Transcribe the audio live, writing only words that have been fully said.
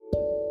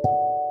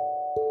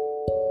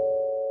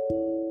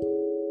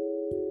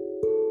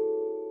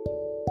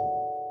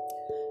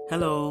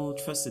Hello,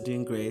 trust you're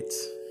doing great.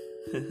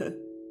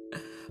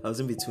 I was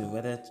in between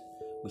whether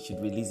we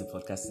should release the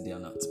podcast today or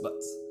not, but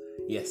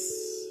yes,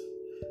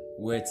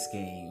 words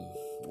came,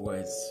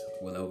 words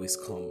will always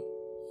come,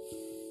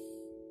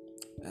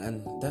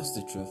 and that's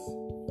the truth.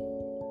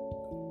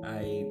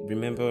 I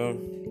remember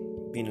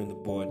being on the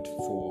board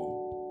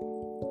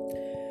for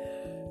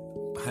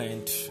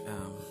high-end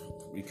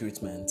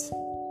recruitment,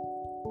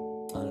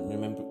 and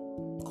remember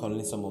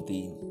calling some of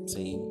the,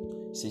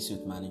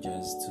 C-suite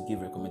managers to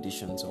give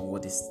recommendations on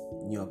what they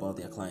knew about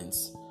their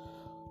clients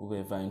who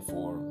were vying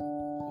for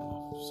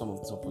some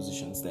of the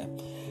positions there.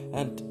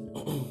 And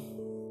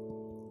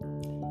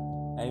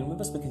I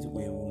remember speaking to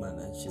a woman,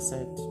 and she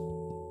said,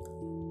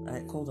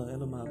 I called her,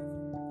 "Hello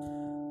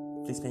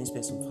ma'am, please can you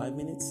spare some 5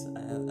 minutes?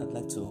 I'd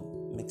like to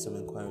make some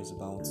inquiries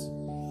about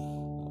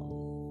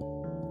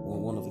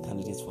one of the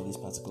candidates for this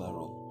particular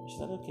role." She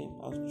said, "Okay,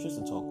 I'll choose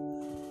to talk."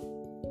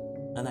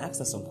 And I asked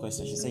her some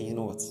questions. She said, "You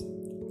know what?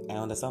 I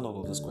understand all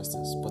of those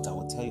questions, but I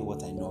will tell you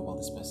what I know about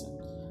this person."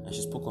 And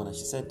she spoke on and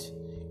she said,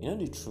 "You know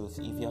the truth,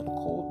 if you had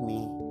called me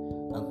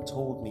and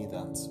told me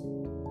that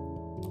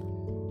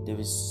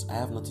I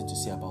have nothing to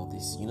say about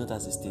this,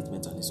 that's a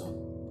statement on its own."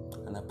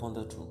 And I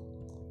pondered through.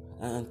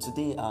 And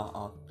today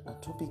our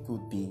topic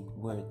would be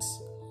words.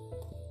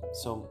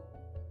 So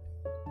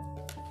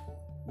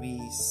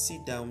we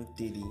sit down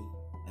daily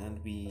and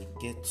we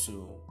get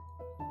to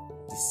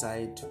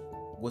decide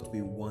what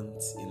we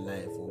want in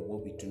life or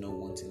what we do not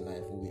want in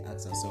life, or we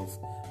ask ourselves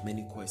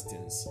many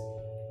questions,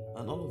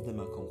 and all of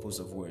them are composed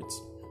of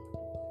words.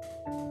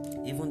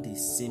 Even the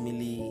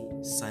seemingly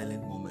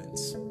silent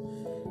moments,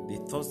 the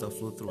thoughts that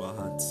flow through our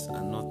hearts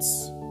are not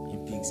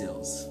in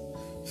pixels.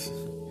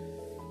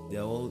 They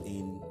are all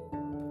in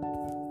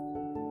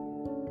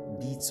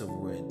beats of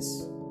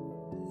words,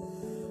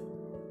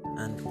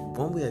 and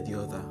one way or the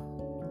other,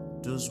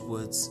 those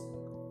words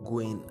go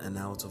in and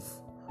out of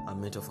our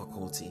mental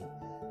faculty.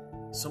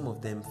 Some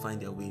of them find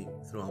their way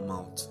through our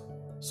mouth.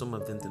 Some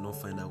of them do not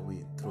find their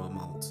way through our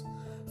mouth.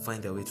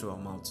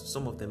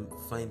 Some of them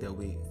find their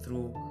way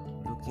through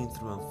looking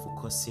through and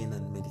focusing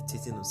and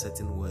meditating on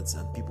certain words,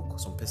 and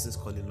some persons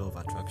call it law of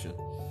attraction.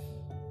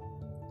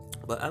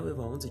 But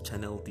however, I want to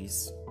channel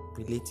this,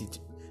 relate it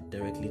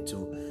directly to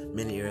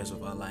many areas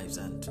of our lives,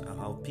 and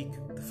I'll pick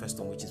the first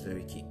one, which is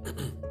very key,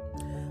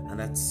 and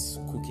that's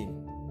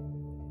cooking.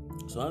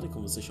 So I had a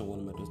conversation with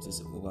one of my daughters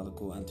a while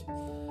ago, and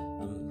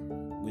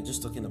we're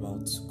just talking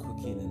about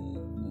cooking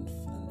and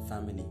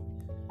family,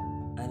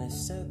 and I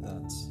said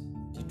that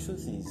the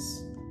truth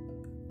is,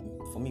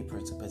 for me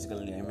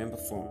particularly, I remember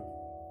from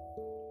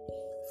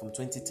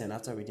 2010,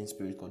 after reading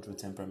Spirit Control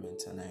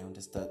Temperament, and I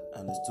understood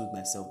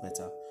myself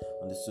better,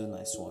 understood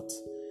my SWOT.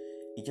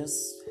 It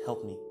just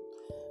helped me.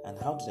 And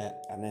how did I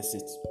harness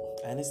it?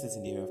 I harnessed it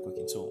in the area of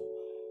cooking. So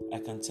I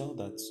can tell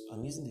that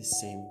I'm using the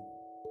same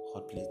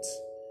hot plate,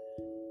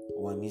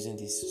 or I'm using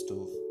this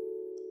stove.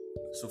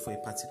 So for a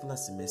particular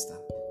semester,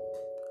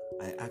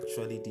 I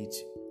actually did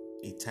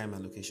a time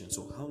allocation.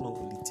 So how long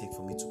will it take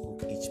for me to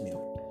cook each meal?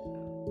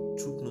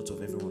 Took note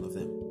of every one of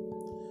them.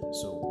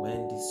 So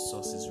when this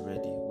sauce is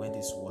ready, when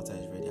this water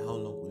is ready, how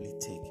long will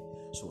it take?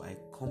 So I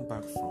come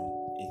back from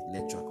a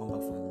lecture, I come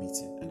back from a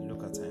meeting, and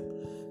look at time.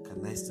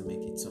 Can I still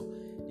make it? So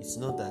it's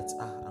not that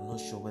I'm not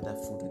sure whether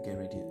food will get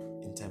ready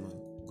in time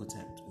and good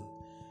time.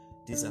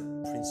 These are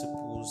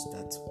principles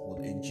that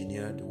will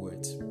engineer the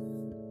words.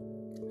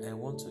 I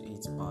want to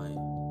eat by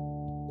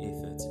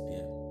 8:30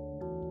 p.m.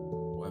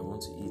 or I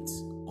want to eat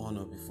on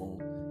or before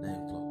 9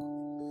 o'clock.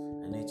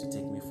 I need to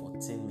take me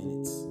 14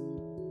 minutes,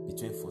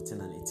 between 14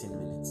 and 18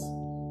 minutes,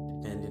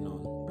 depending on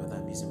whether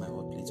I'm using my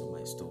hot plate or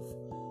my stove,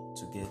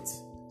 to get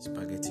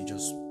spaghetti,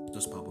 just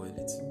parboil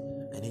it.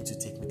 I need to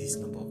take me this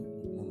number of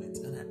moments.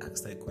 And I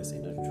asked that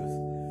question. The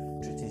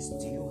truth is,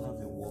 do you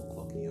have a wall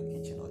clock in your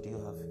kitchen, or do you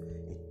have a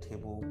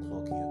table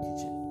clock in your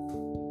kitchen?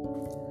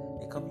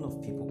 A couple of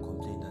people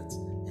complain that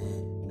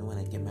when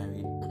I get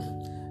married,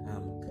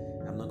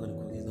 I'm not going to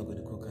cook, he's not going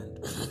to cook,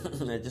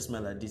 and I just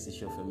smile at this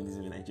issue of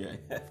feminism in Nigeria.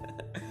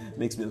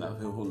 Makes me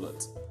laugh a whole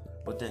lot.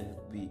 But then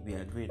we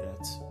agree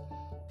that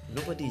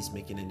nobody is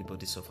making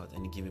anybody suffer at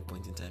any given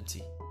point in time.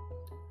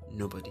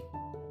 Nobody.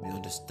 We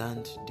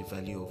understand the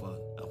value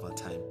of our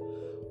time.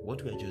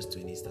 What we're just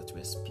doing is that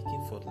we're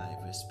speaking for life,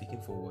 we're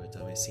speaking for words,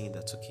 and we're saying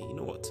that, okay, you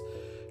know what?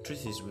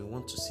 Truth is, we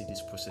want to see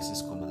these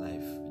processes come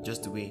alive.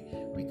 Just the way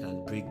we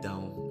can break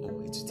down, it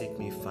will take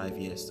me 5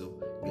 years to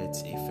get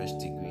a first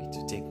degree,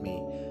 to take me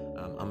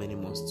how many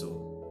months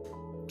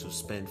to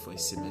spend for a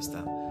semester,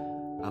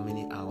 how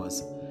many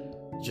hours.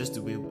 Just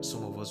the way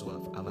some of us who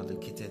have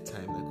allocated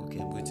time, like, okay,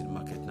 I'm going to the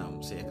market now,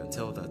 so I can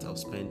tell that I'll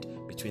spend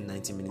between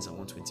 90 minutes and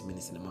 120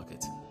 minutes in the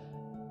market.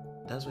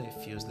 That's why it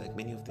feels like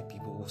many of the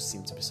people who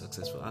seem to be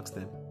successful, ask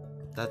them,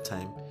 that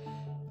time,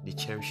 they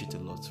cherish it a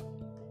lot.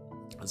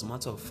 As a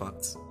matter of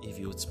fact, if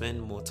you would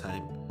spend more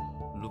time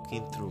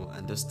looking through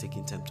and just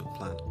taking time to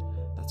plan,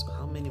 that's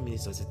how many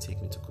minutes does it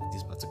take me to cook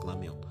this particular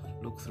meal?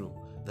 Look through.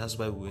 That's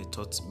why we were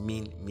taught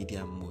mean,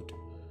 medium, mode.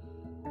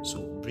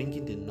 So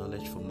bringing the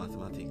knowledge from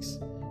mathematics,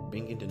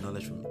 bringing the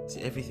knowledge from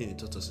everything they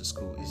taught us in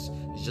school is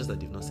just that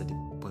they've not said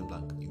it point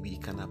blank. We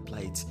can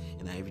apply it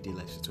in our everyday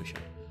life situation,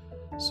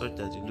 such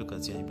that you look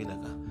at you and be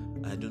like,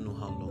 I don't know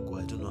how long, or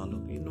I don't know how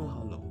long. You know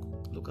how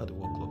long. Look at the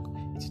work clock.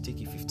 It will take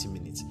you 15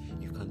 minutes.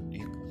 You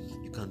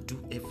can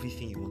do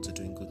everything you want to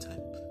do in good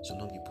time, so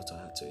long you put your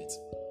heart to it.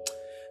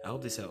 I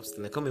hope this helps.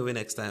 Till I come away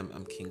next time,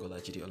 I'm King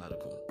Olajide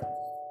Oladipo.